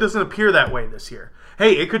 There really doesn't appear that way this year.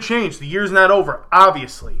 Hey, it could change. The year's not over,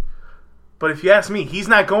 obviously. But if you ask me, he's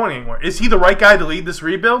not going anywhere. Is he the right guy to lead this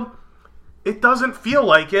rebuild? It doesn't feel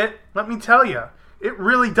like it. Let me tell you. It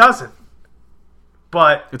really doesn't.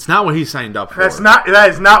 But it's not what he signed up for. That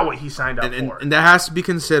is not what he signed up for. And that has to be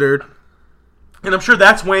considered. And I'm sure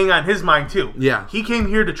that's weighing on his mind too. Yeah. He came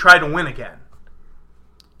here to try to win again.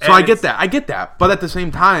 So I get that. But at the same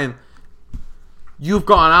time, you've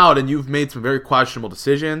gone out and you've made some very questionable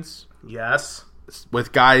decisions. Yes.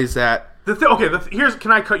 With guys that...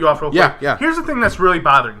 Can I cut you off real quick? Yeah. Here's the thing that's really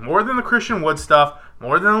bothering me. More than the Christian Wood stuff,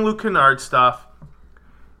 more than the Luke Kennard stuff,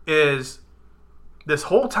 is... this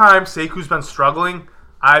whole time Seku's been struggling,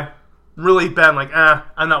 I've really been like,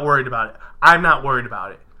 I'm not worried about it. I'm not worried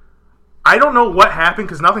about it. I don't know what happened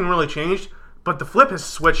because nothing really changed, but the flip has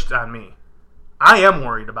switched on me. I am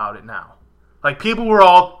worried about it now. Like, people were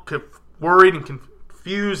all worried and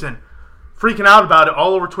confused and freaking out about it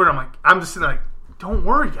all over Twitter. I'm just sitting there like, don't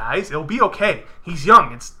worry, guys. It'll be okay. He's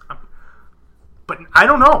young. But I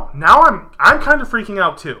don't know. Now I'm kind of freaking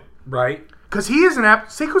out too. Right. Because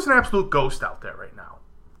Seku's an absolute ghost out there right now.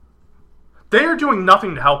 They are doing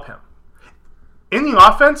nothing to help him. In the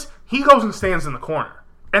offense, he goes and stands in the corner.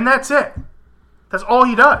 And that's it. That's all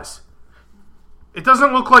he does. It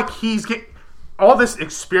doesn't look like he's getting... all this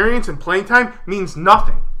experience and playing time means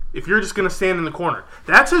nothing if you're just going to stand in the corner.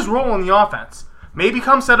 That's his role in the offense. Maybe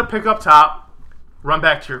come set a pick up top, run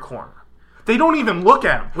back to your corner. They don't even look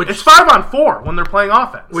at him. It's 5-on-4 when they're playing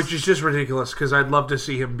offense. Which is just ridiculous, because I'd love to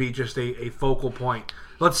see him be just a focal point.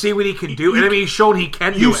 Let's see what he can do. And I mean, he's shown he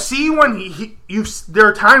can do it. You see when there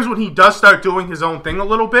are times when he does start doing his own thing a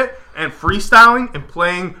little bit, and freestyling and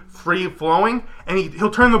playing free-flowing, and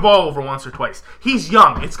he'll turn the ball over once or twice. He's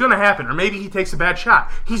young. It's going to happen. Or maybe he takes a bad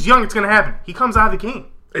shot. He's young. It's going to happen. He comes out of the game.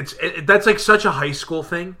 That's like such a high school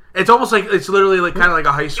thing. It's almost like it's literally like kind of like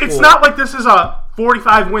a high school. It's not like this is a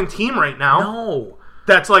 45-win team right now. No.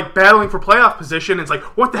 That's like battling for playoff position. It's like,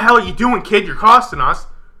 what the hell are you doing, kid? You're costing us.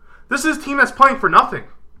 This is a team that's playing for nothing.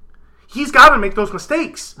 He's got to make those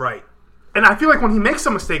mistakes. Right. And I feel like when he makes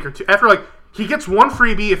a mistake or two, after like he gets one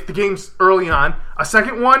freebie if the game's early on, a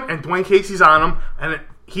second one, and Dwayne Casey's on him, and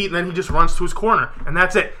then he just runs to his corner, and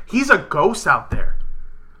that's it. He's a ghost out there.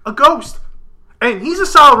 A ghost. And he's a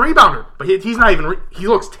solid rebounder, but he's not even. He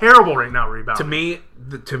looks terrible right now rebounding.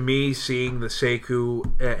 To me, seeing the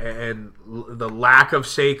Sekou and the lack of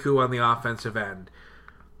Sekou on the offensive end,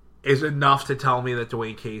 is enough to tell me that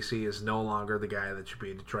Dwayne Casey is no longer the guy that should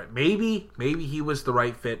be in Detroit. Maybe he was the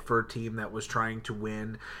right fit for a team that was trying to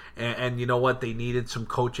win. And you know what? They needed some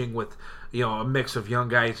coaching with, a mix of young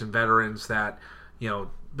guys and veterans that,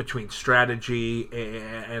 between strategy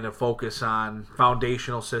and a focus on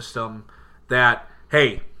foundational system that,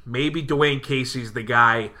 hey, maybe Dwayne Casey's the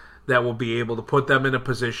guy that will be able to put them in a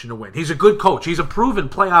position to win. He's a good coach. He's a proven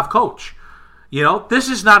playoff coach. This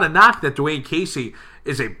is not a knock that Dwayne Casey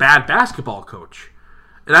is a bad basketball coach.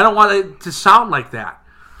 And I don't want it to sound like that.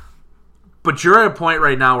 But you're at a point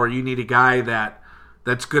right now where you need a guy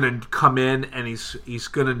that's going to come in and he's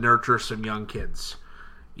going to nurture some young kids.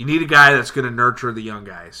 You need a guy that's going to nurture the young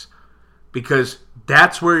guys. Because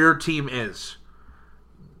that's where your team is.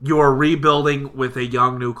 You are rebuilding with a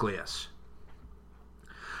young nucleus.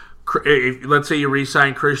 Let's say you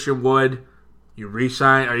re-sign Christian Wood, you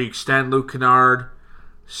extend Luke Kennard,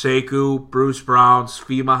 Sekou, Bruce Brown,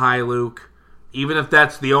 Svi Mykhailiuk, even if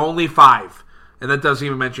that's the only 5, and that doesn't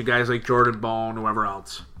even mention guys like Jordan Bone, whoever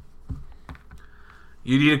else.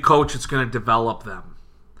 You need a coach that's going to develop them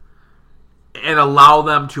and allow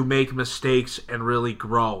them to make mistakes and really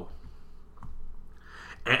grow.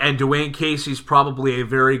 And Dwayne Casey's probably a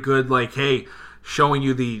very good, showing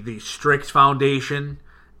you the strict foundation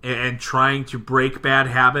and trying to break bad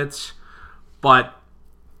habits, but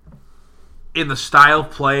in the style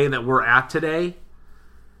of play that we're at today,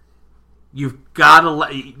 you've got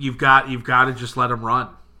to just let him run.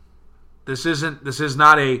 This is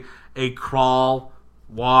not a crawl,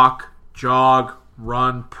 walk, jog,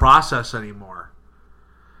 run process anymore.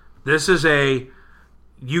 This is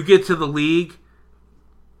you get to the league.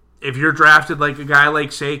 If you're drafted like a guy like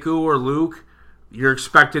Sekou or Luke, you're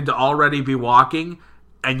expected to already be walking,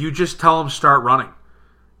 and you just tell them start running,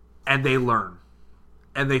 and they learn.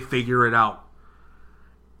 And they figure it out.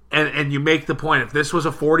 And you make the point, if this was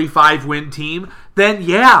a 45-win team, then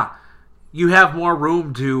yeah, you have more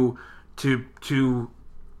room to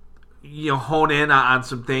hone in on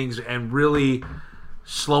some things and really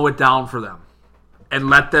slow it down for them. And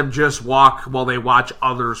let them just walk while they watch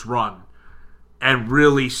others run. And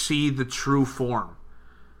really see the true form.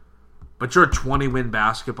 But you're a 20-win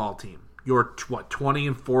basketball team. You're,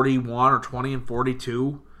 20-41 or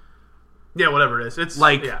 20-42? Yeah, whatever it is. It's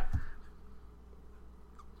yeah.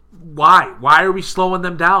 Why? Why are we slowing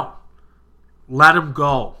them down? Let them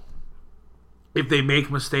go. If they make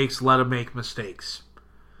mistakes, let them make mistakes.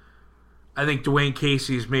 I think Dwayne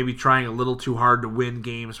Casey is maybe trying a little too hard to win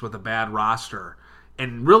games with a bad roster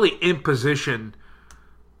and really imposition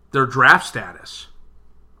their draft status.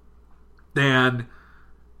 Then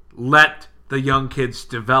let the young kids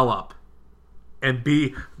develop and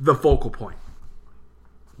be the focal point.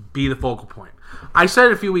 Be the focal point. I said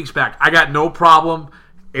it a few weeks back. I got no problem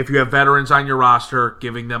if you have veterans on your roster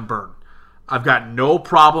giving them burn. I've got no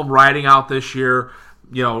problem riding out this year.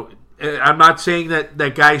 I'm not saying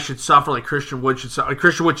that guys should suffer like Christian Wood should suffer.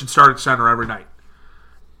 Christian Wood should start at center every night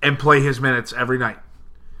and play his minutes every night.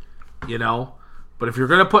 But if you're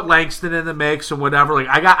going to put Langston in the mix and whatever,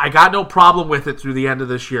 I got no problem with it through the end of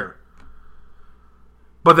this year.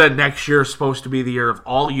 But then next year is supposed to be the year of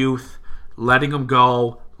all youth, letting them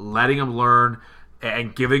go, letting them learn,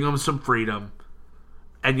 and giving them some freedom.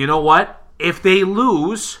 And you know what? If they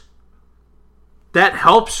lose, that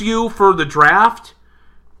helps you for the draft,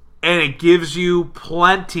 and it gives you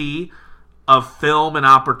plenty of film and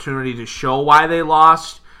opportunity to show why they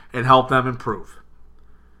lost and help them improve.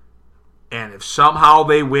 And if somehow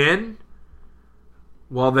they win,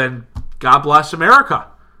 well then, God bless America.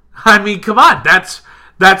 I mean, come on, that's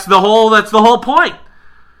the whole point.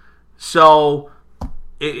 So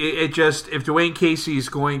it just, if Dwayne Casey is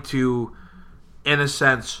going to, in a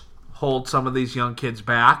sense, hold some of these young kids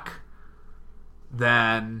back,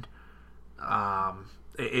 then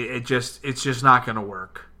it's just not going to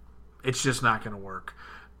work. It's just not going to work.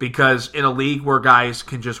 Because in a league where guys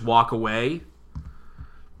can just walk away,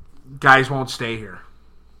 guys won't stay here.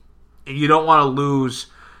 And you don't want to lose.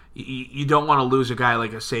 You don't want to lose a guy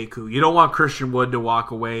like a Sekou. You don't want Christian Wood to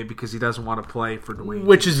walk away because he doesn't want to play for Dwayne.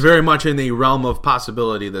 Which is very much in the realm of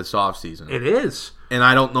possibility this offseason. It is. And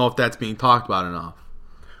I don't know if that's being talked about enough.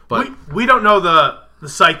 But we don't know the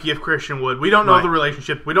psyche of Christian Wood. We don't know the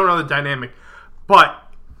relationship. We don't know the dynamic.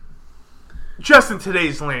 But just in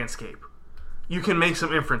today's landscape, you can make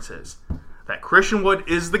some inferences that Christian Wood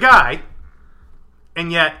is the guy,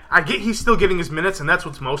 and yet I get he's still getting his minutes, and that's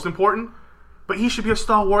what's most important. But he should be a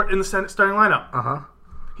stalwart in the starting lineup.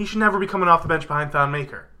 He should never be coming off the bench behind Thon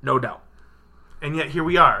Maker. No doubt. And yet here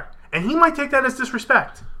we are. And he might take that as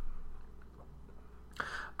disrespect.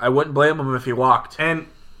 I wouldn't blame him if he walked. And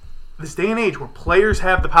this day and age where players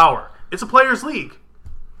have the power. It's a players' league.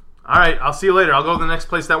 All right, I'll see you later. I'll go to the next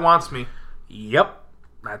place that wants me. Yep,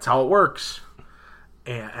 that's how it works.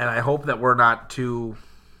 And I hope that we're not too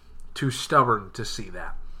stubborn to see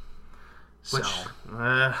that. So,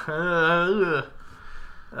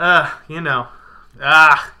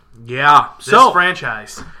 yeah. This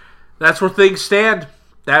franchise. That's where things stand.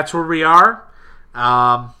 That's where we are.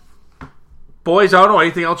 Boys, I don't know,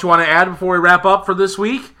 anything else you want to add before we wrap up for this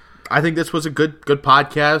week? I think this was a good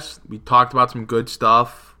podcast. We talked about some good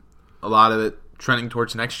stuff. A lot of it trending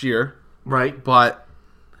towards next year. Right. But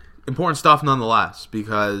important stuff nonetheless,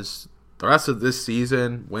 because the rest of this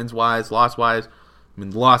season, wins-wise, loss-wise, I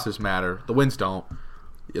mean, the losses matter. The wins don't.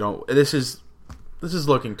 This is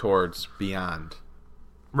looking towards beyond.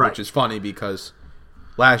 Right. Which is funny because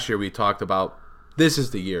last year we talked about this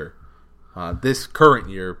is the year. This current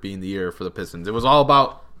year being the year for the Pistons. It was all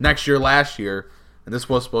about next year, last year, and this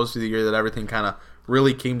was supposed to be the year that everything kind of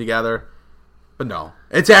really came together. But no,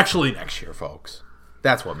 it's actually next year, folks.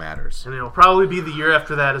 That's what matters. And it'll probably be the year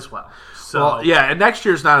after that as well. So and next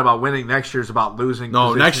year's not about winning. Next year's about losing.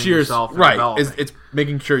 No, next year's right. It's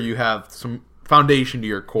making sure you have some foundation to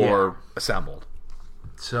your core assembled.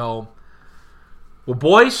 So, well,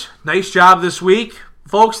 boys, nice job this week.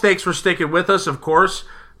 Folks, thanks for sticking with us. Of course,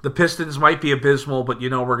 the Pistons might be abysmal, but we're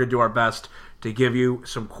going to do our best to give you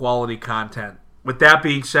some quality content. With that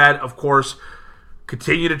being said, of course,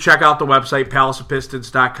 continue to check out the website,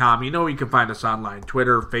 palaceofpistons.com. You can find us online,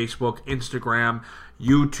 Twitter, Facebook, Instagram,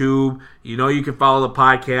 YouTube. You can follow the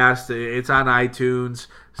podcast. It's on iTunes,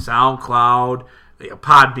 SoundCloud,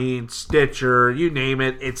 Podbean, Stitcher, you name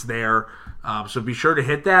it, it's there. So be sure to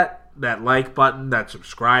hit that like button, that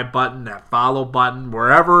subscribe button, that follow button,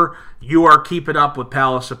 wherever you are keeping up with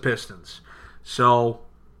Palace of Pistons. So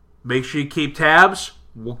make sure you keep tabs.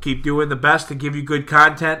 We'll keep doing the best to give you good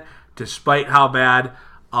content, despite how bad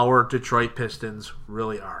our Detroit Pistons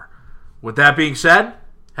really are. With that being said,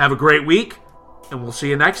 have a great week, and we'll see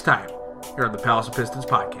you next time here on the Palace of Pistons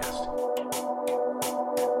podcast.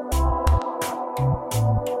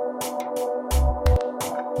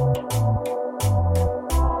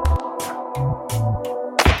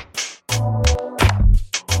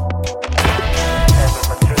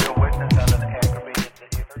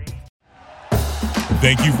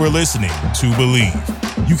 Thank you for listening to Believe.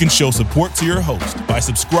 You can show support to your host by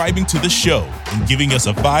subscribing to the show and giving us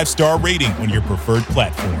a 5-star rating on your preferred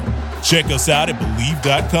platform. Check us out at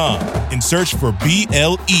Believe.com and search for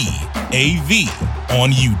BLEAV on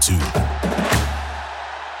YouTube.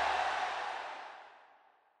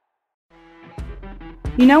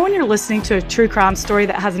 When you're listening to a true crime story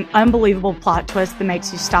that has an unbelievable plot twist that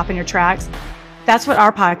makes you stop in your tracks? That's what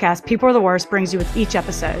our podcast, People Are the Worst, brings you with each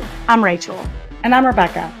episode. I'm Rachel. And I'm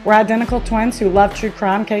Rebecca. We're identical twins who love true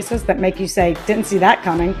crime cases that make you say, didn't see that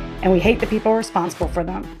coming, and we hate the people responsible for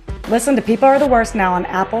them. Listen to People Are the Worst now on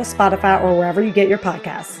Apple, Spotify, or wherever you get your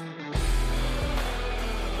podcasts.